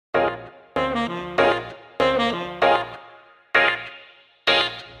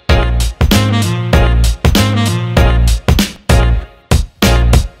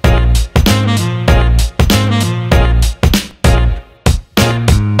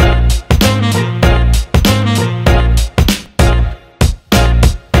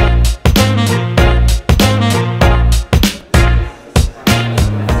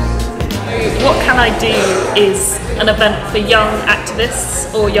an event for young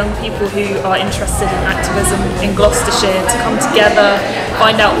activists or young people who are interested in activism in Gloucestershire to come together,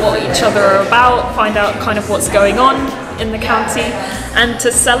 find out what each other are about, find out kind of what's going on in the county, and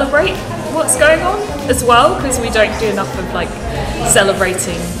to celebrate what's going on as well, because we don't do enough of like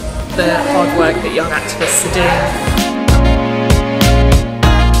celebrating the hard work that young activists are doing.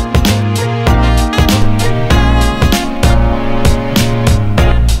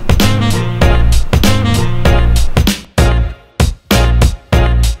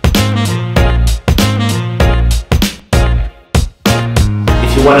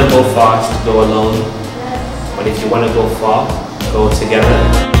 If you want to go fast, go alone, but if you want to go far, go together.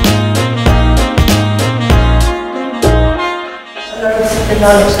 A lot of the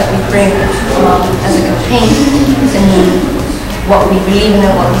knowledge that we bring as a campaign and what we believe in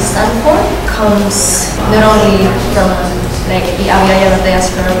and what we stand for comes not only from like the Aviala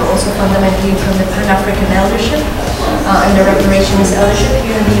diaspora, but also fundamentally from the Pan-African eldership and the reparations eldership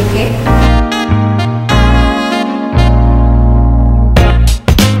here in the UK.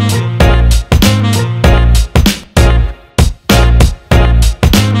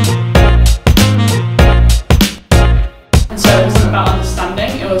 It wasn't about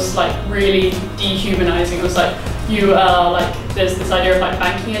understanding, it was like really dehumanizing. It was like, you are like, there's this idea of like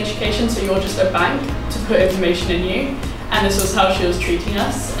banking education, so you're just a bank to put information in you, and this was how she was treating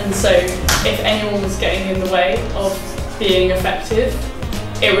us. And so if anyone was getting in the way of being effective,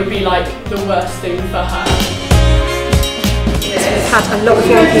 it would be like the worst thing for her. We've had a lot of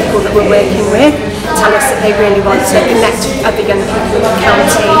young people that we're working with tell us that they really want to connect with other young people in the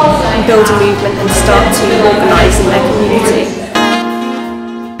county and build a movement and start to organise in their community.